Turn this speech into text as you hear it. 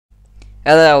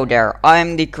Hello there,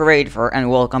 I'm TheCreativer and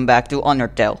welcome back to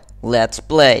Undertale. Let's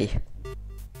play.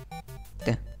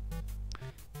 Duh,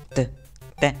 duh,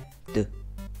 duh, duh,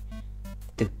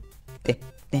 duh, duh,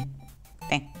 duh,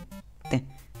 duh,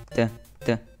 duh,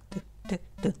 duh, duh, duh,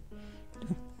 duh.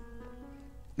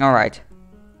 Alright,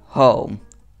 home.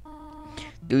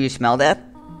 Do you smell that?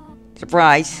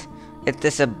 Surprise! It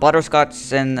is a butterscotch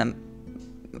cinnamon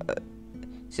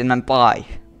pie.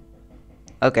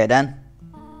 Okay then.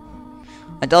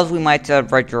 I thought we might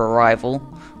celebrate your arrival.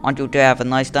 Want you to have a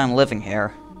nice time living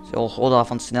here, so we'll hold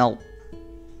off on Snell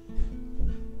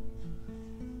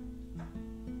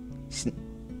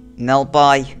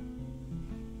pie?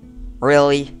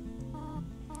 Really?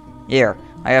 Here,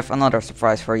 I have another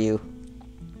surprise for you.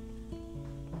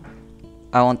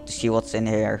 I want to see what's in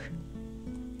here.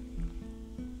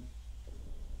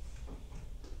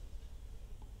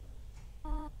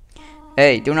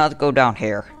 Hey, do not go down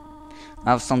here. I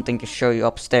have something to show you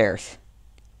upstairs.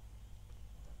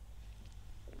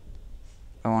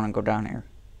 I want to go down here.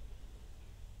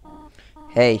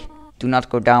 Hey, do not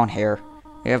go down here.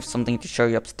 I have something to show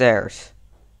you upstairs.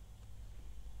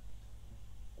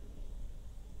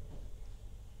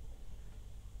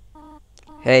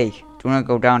 Hey, do not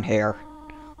go down here.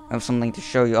 I have something to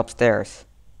show you upstairs.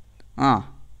 Ah,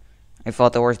 I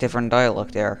thought there was different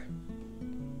dialogue there.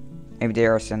 Maybe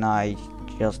there's and I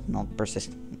just not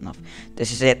persistent enough.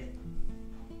 This is it.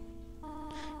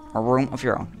 A room of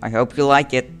your own. I hope you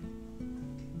like it.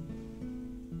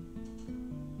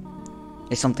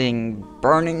 Is something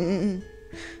burning?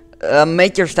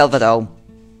 Make yourself at home.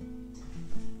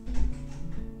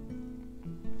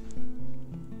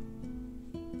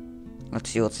 Let's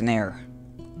see what's in here.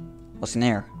 What's in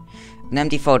here? An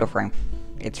empty photo frame.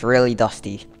 It's really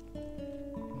dusty.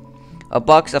 A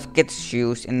box of kids'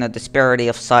 shoes in a disparity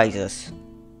of sizes.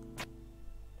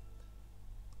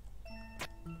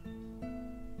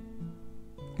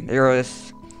 And there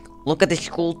is... Look at these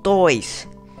cool toys.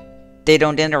 They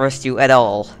don't interest you at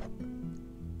all.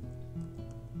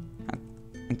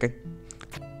 Okay.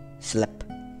 Slip.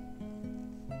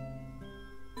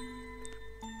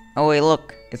 Oh wait,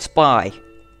 look. It's pie.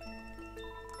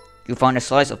 You found a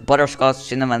slice of butterscotch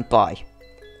cinnamon pie.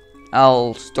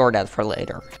 I'll store that for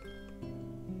later.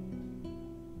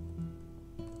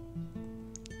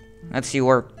 Let's see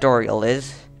where Toriel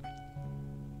is.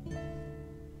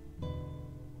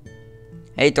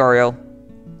 Hey Toriel.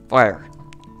 Fire.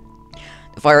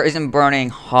 The fire isn't burning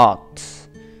hot.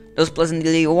 Just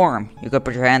pleasantly warm. You could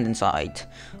put your hand inside.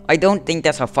 I don't think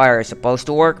that's how fire is supposed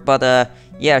to work, but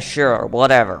yeah, sure,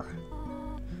 whatever.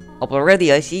 Up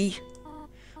already, I see.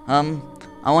 I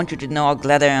want you to know how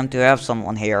glad I am to have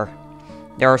someone here.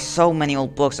 There are so many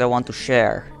old books I want to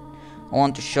share. I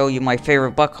want to show you my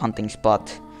favorite bug hunting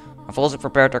spot. I've also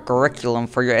prepared a curriculum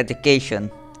for your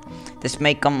education. This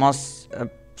may come as a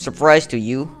surprise to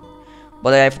you,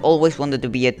 but I've always wanted to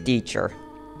be a teacher.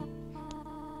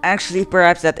 Actually,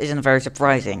 perhaps that isn't very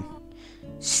surprising.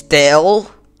 Still,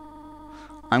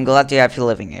 I'm glad to have you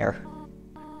living here.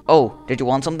 Oh, did you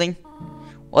want something?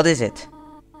 What is it?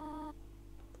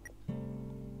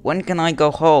 When can I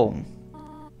go home?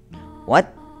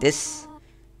 What? This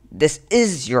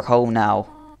is your home now.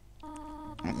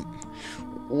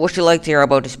 Would you like to hear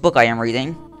about this book I am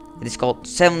reading? It is called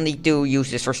 72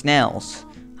 Uses for Snails.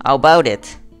 How about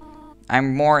it?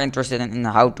 I'm more interested in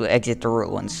how to exit the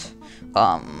ruins.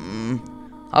 How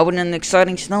about an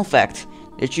exciting snail fact?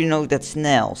 Did you know that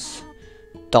snails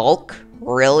talk?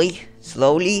 Really?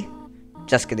 Slowly?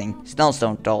 Just kidding. Snails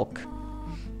don't talk.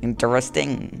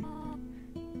 Interesting.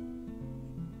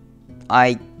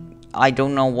 I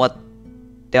don't know what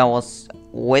that was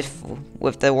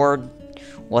with the word.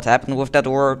 What happened with that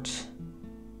word?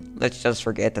 Let's just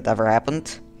forget that ever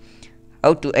happened.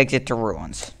 How to exit the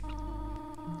ruins.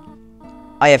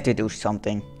 I have to do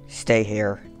something. Stay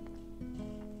here.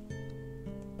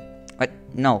 What?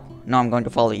 No, I'm going to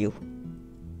follow you.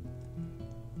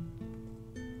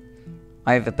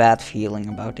 I have a bad feeling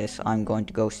about this. I'm going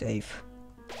to go safe.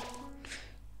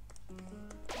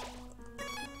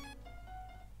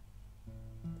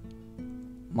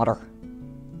 Mother,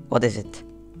 what is it?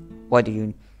 Why do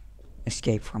you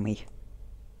escape from me?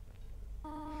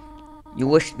 You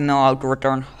wish to know how to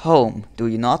return home, do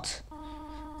you not?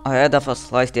 Ahead of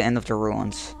us lies the end of the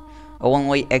ruins, a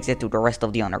one-way exit to the rest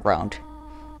of the underground.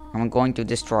 I'm going to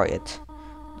destroy it.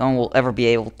 No one will ever be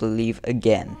able to leave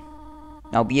again.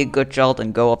 Now be a good child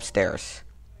and go upstairs.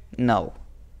 No.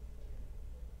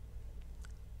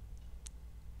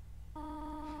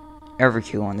 Every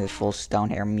human that falls down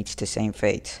here meets the same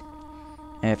fate.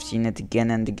 I have seen it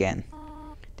again and again.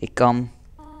 They come,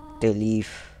 they leave,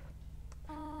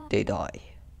 they die.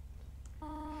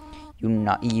 You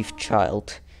naive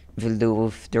child, will do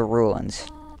with the ruins.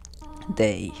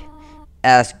 They,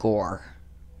 Asgore,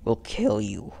 will kill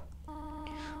you.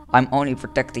 I'm only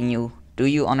protecting you. Do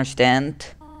you understand?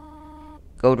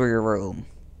 Go to your room.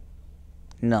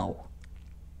 No.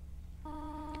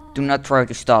 Do not try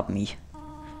to stop me.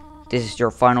 This is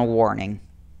your final warning.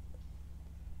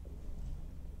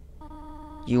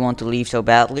 You want to leave so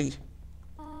badly?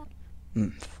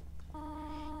 You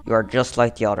are just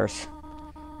like the others.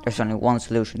 There's only one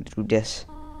solution to this.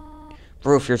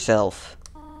 Prove yourself.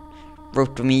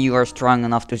 Prove to me you are strong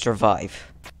enough to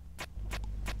survive.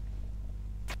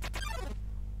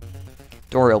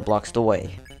 Doriel blocks the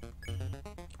way.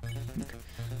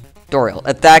 Doriel,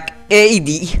 attack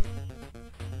AD!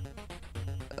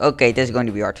 Okay, this is going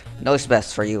to be hard. Knows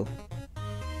best for you.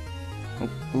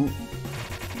 Ooh.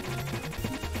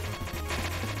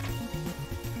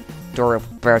 Doriel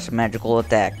prepares a magical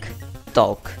attack.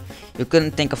 Talk. You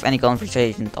couldn't think of any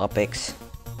conversation topics.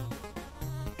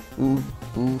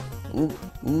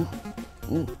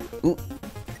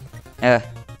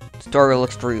 Doriel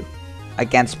looks through. I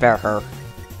can't spare her.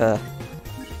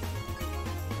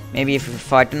 Maybe if we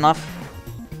fight enough?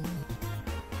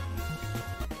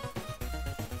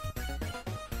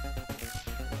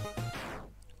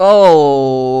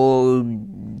 Oh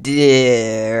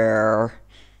dear.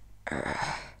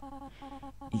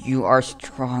 You are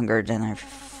stronger than I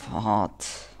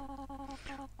thought.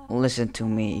 Listen to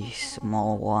me,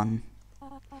 small one.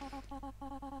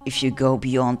 If you go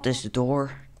beyond this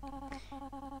door,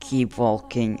 keep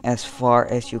walking as far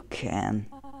as you can.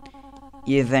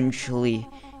 Eventually,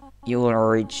 you will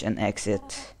reach an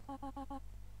exit.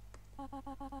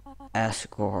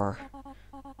 Asgore,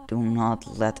 do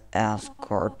not let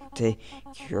Asgore take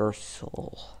your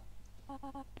soul.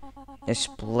 His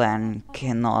plan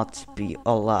cannot be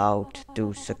allowed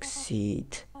to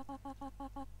succeed.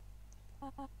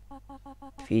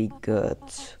 Be good,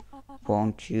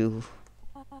 won't you,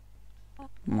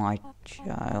 my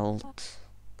child?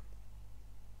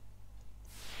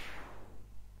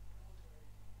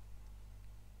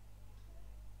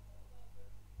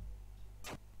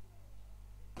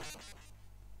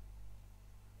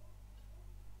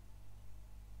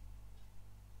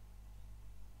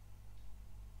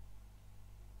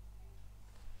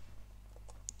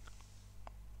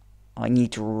 I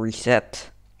need to reset.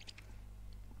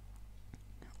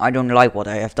 I don't like what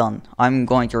I have done. I'm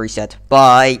going to reset.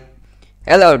 Bye!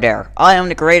 Hello there, I am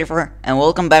TheCreativer and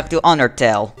welcome back to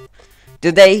Undertale.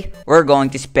 Today, we're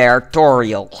going to spare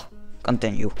Doriel.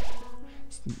 Continue.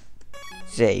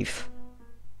 Save.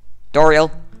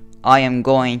 Doriel, I am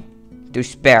going to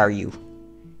spare you.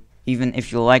 Even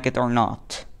if you like it or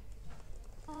not.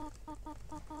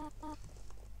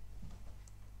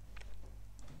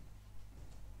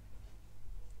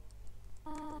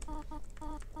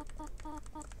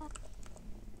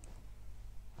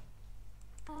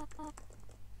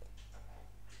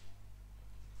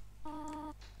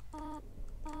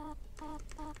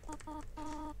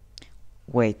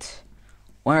 Wait,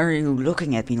 why are you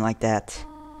looking at me like that?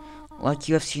 Like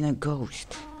you have seen a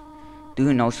ghost. Do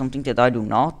you know something that I do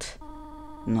not?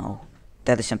 No,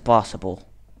 that is impossible.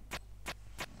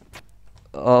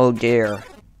 Oh dear,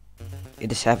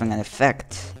 it is having an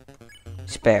effect.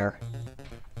 Spare.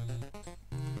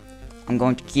 I'm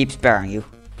going to keep sparing you.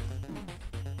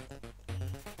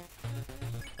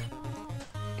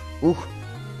 Ooh,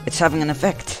 it's having an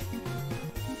effect.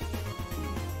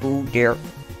 Oh dear.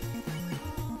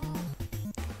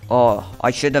 Oh,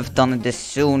 I should have done this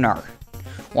sooner.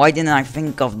 Why didn't I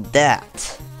think of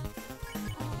that?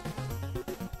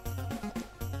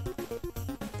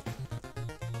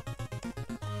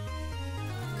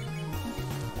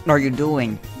 What are you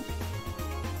doing?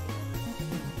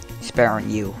 Sparing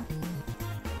you.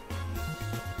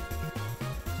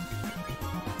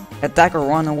 Attack or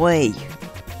run away.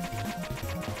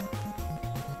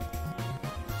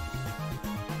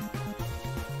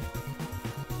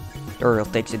 Doriel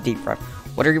takes a deep breath.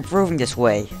 What are you proving this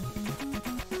way?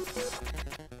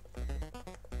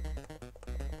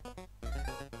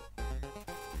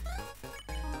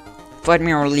 Fight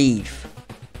me or leave.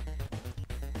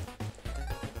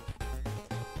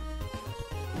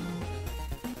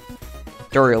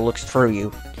 Doriel looks through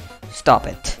you. Stop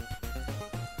it.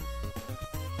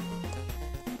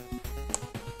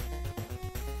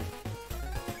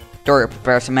 Doriel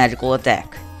prepares a magical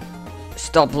attack.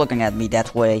 Stop looking at me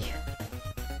that way.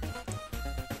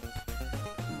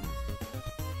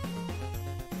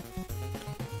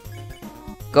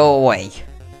 Go away.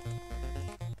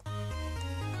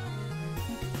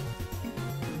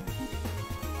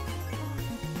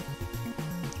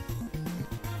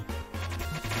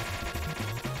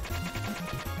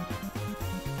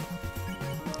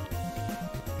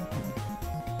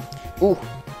 Ooh,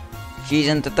 she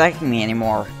isn't attacking me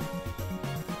anymore.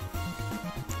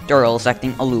 The girl is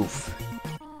acting aloof.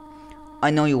 I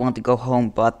know you want to go home,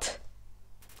 but...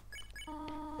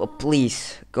 Well,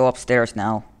 please, go upstairs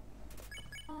now.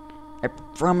 I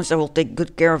promise I will take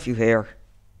good care of you here.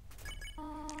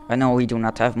 I know we do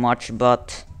not have much,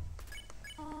 but...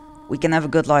 we can have a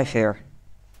good life here.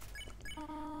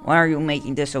 Why are you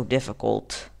making this so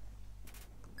difficult?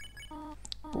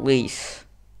 Please,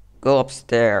 go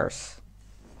upstairs.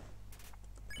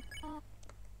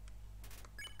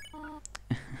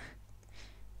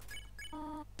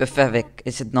 Pathetic,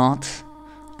 is it not?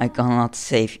 I cannot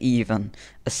save even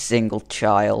a single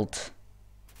child.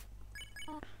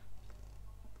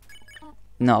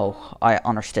 No, I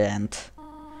understand.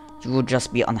 You would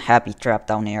just be unhappy trapped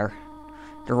down here.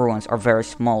 The ruins are very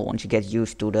small once you get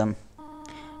used to them.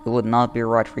 It would not be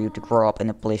right for you to grow up in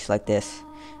a place like this.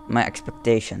 My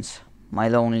expectations, my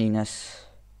loneliness,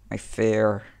 my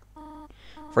fear.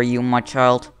 For you, my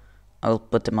child, I will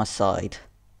put them aside.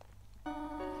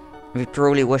 If you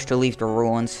truly wish to leave the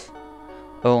ruins,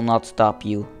 I will not stop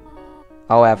you.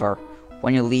 However,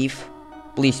 when you leave,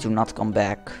 please do not come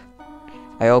back.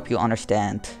 I hope you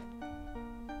understand.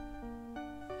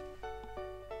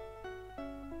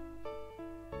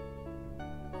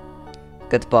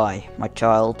 Goodbye, my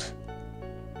child.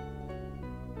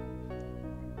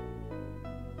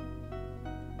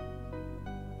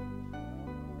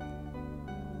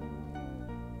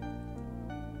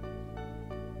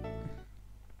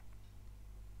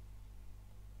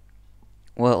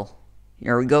 Well,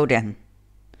 here we go then.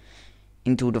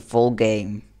 Into the full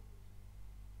game.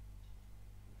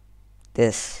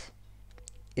 This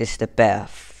is the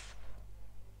path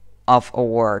of a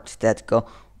word that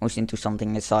goes into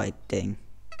something exciting.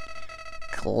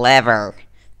 Clever.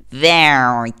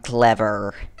 Very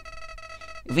clever.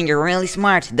 You think you're really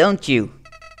smart, don't you?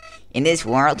 In this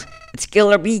world, it's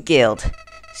kill or be killed.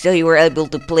 So you were able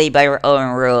to play by your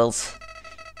own rules.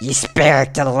 You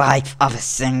spared the life of a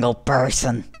single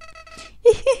person.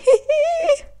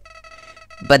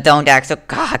 But don't act so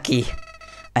cocky.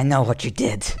 I know what you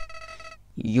did.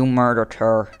 You murdered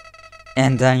her.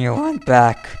 And then you went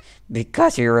back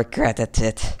because you regretted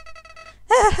it.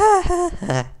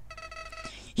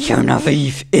 You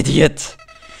naive idiot.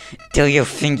 Do you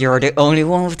think you're the only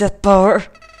one with that power?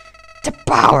 The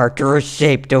power to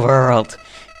reshape the world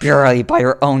purely by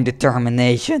your own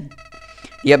determination.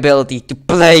 The ability to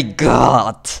play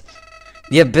God.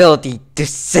 The ability to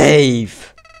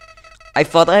save. I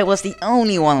thought I was the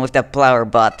only one with that power,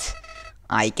 but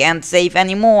I can't save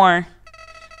anymore.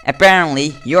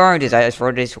 Apparently, your desires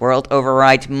for this world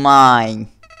override mine.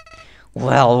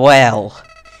 Well, well.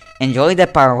 Enjoy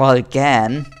that power while you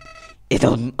can.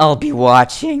 I'll be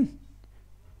watching.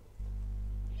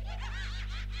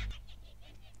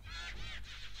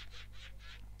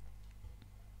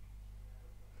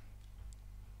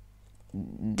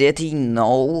 Did he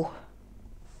know?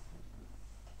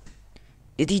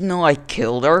 Did he know I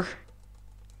killed her?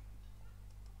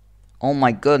 Oh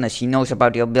my goodness, he knows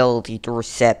about the ability to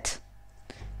reset.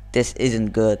 This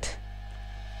isn't good.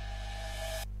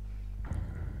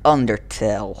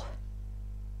 Undertale.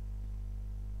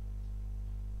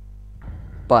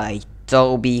 By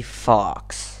Toby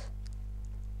Fox.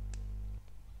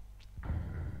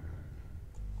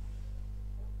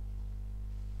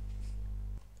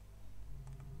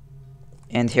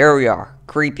 And here we are,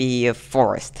 creepy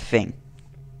forest thing.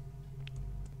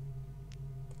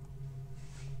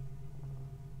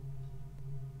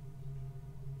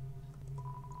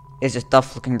 It's a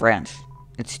tough looking branch.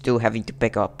 It's too heavy to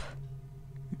pick up.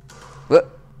 What?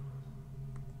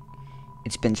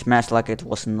 It's been smashed like it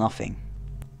was nothing.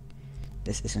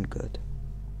 This isn't good.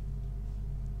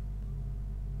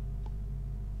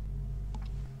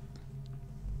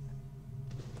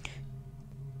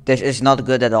 This is not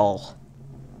good at all.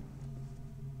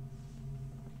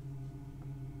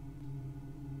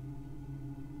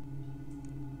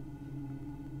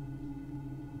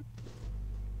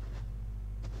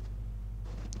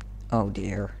 Oh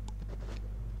dear.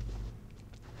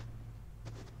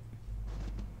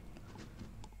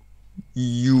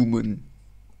 Human.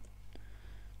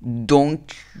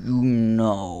 Don't you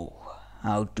know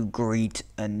how to greet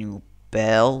a new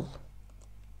belle?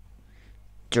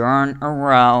 Turn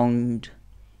around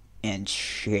and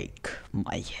shake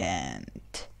my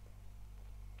hand.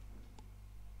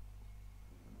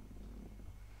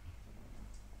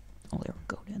 Oh, there we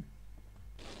go then.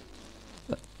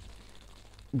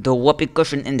 The whoopee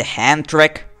cushion in the hand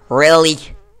trick? Really?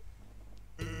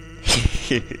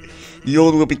 The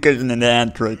old whoopee cushion in the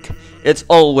hand trick. It's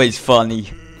always funny.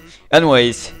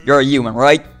 Anyways, you're a human,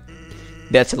 right?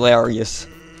 That's hilarious.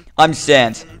 I'm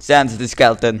Sans. Sans the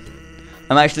skeleton.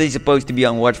 I'm actually supposed to be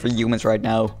on watch for humans right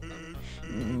now.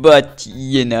 But,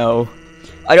 you know,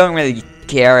 I don't really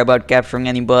care about capturing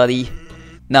anybody.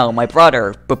 Now, my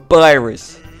brother,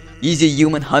 Papyrus. He's a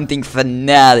human hunting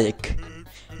fanatic.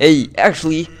 Hey,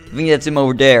 actually, I think that's him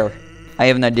over there. I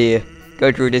have an idea.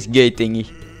 Go through this gate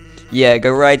thingy. Yeah,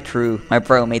 go right through. My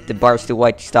bro made the bars too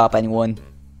wide to stop anyone.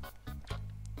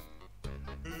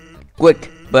 Quick,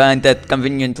 behind that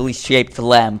conveniently shaped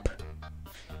lamp.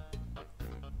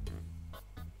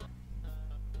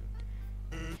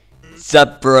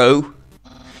 Sup, bro?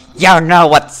 You know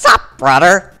what's up,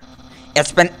 brother?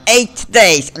 It's been 8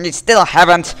 days and you still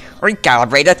haven't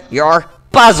recalibrated your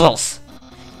puzzles.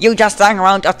 You just hang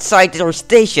around outside your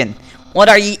station. What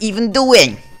are you even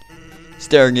doing?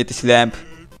 Staring at this lamp.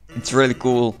 It's really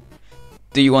cool.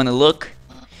 Do you wanna look?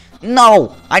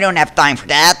 No, I don't have time for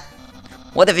that.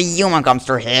 What if a human comes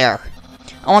through here?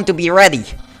 I want to be ready.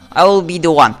 I will be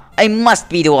the one. I must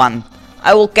be the one.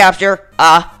 I will capture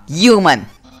a human.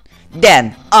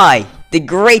 Then I, the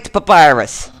great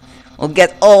Papyrus, will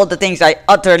get all the things I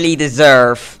utterly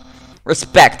deserve.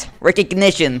 Respect,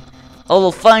 recognition. I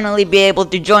will finally be able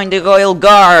to join the Royal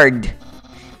Guard.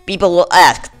 People will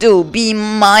ask to be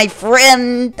my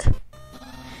friend.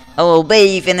 I will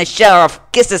bathe in a shower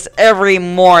of kisses every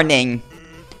morning.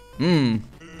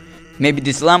 Maybe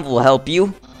this lamp will help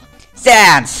you?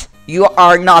 Sans! You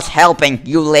are not helping,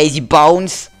 you lazy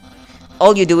bones.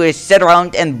 All you do is sit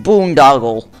around and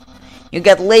boondoggle. You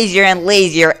get lazier and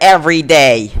lazier every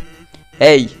day.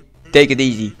 Hey, take it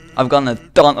easy. I've gotten a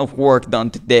ton of work done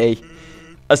today.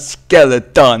 A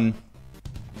skeleton.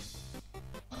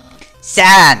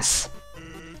 Sans!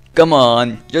 Come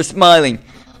on, you're smiling.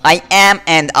 I am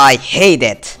and I hate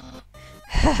it.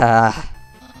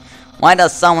 Why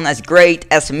does someone as great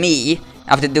as me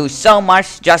have to do so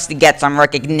much just to get some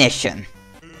recognition?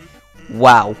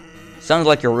 Wow, sounds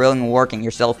like you're really working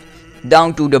yourself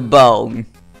down to the bone.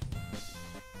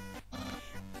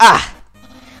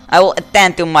 I will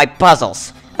attend to my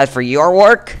puzzles. As for your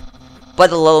work,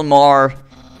 put a little more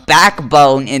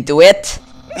backbone into it.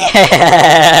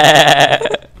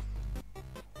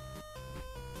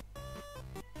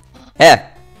 Yeah.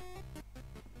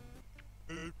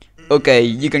 Okay,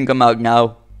 you can come out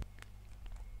now.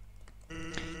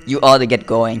 You ought to get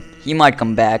going. He might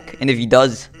come back, and if he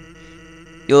does,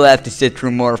 you'll have to sit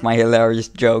through more of my hilarious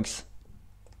jokes.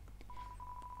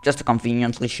 Just a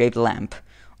conveniently shaped lamp.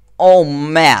 Oh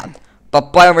man,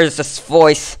 Papyrus's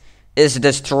voice is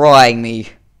destroying me.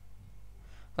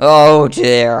 Oh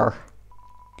dear.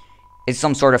 It's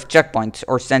some sort of checkpoint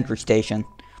or sentry station,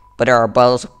 but there are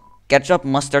bottles of ketchup,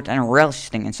 mustard, and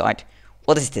relishing inside.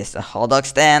 What is this, a hot dog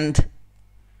stand?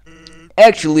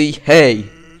 Actually, hey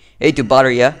to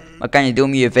bother ya, but can you do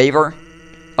me a favor?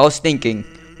 I was thinking,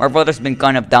 my brother's been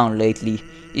kind of down lately.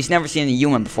 He's never seen a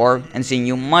human before, and seeing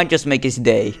you might just make his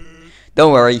day.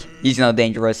 Don't worry, he's not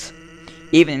dangerous.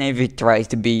 Even if he tries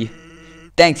to be.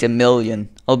 Thanks a million,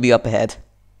 I'll be up ahead.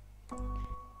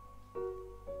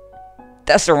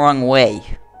 That's the wrong way.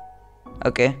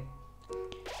 Okay.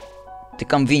 The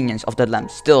convenience of the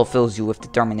lamp still fills you with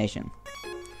determination.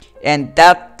 And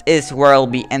that is where I'll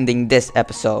be ending this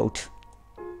episode.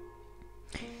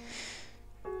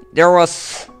 There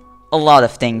was a lot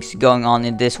of things going on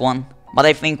in this one, but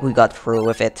I think we got through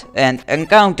with it. And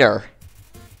encounter.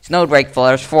 Snowdrake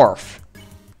fires forth.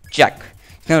 Check.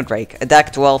 Snowdrake,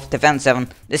 attack 12, defense 7,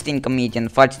 distinct comedian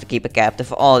fights to keep a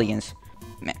captive audience.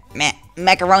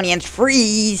 Macaronians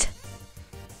freeze!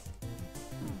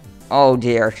 Oh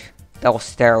dear, that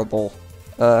was terrible.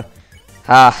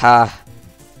 Ha.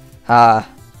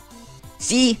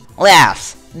 See?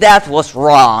 Laughs. That was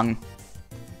wrong.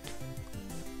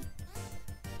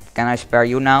 Can I spare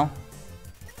you now?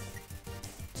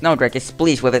 Snowdrake is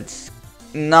pleased with it.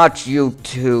 Not you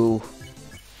too.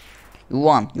 You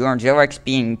won. You earned 0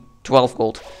 XP and 12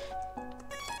 gold.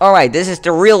 Alright, this is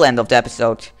the real end of the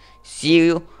episode. See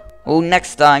you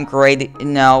next time,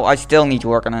 No, I still need to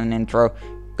work on an intro.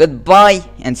 Goodbye,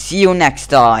 and see you next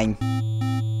time.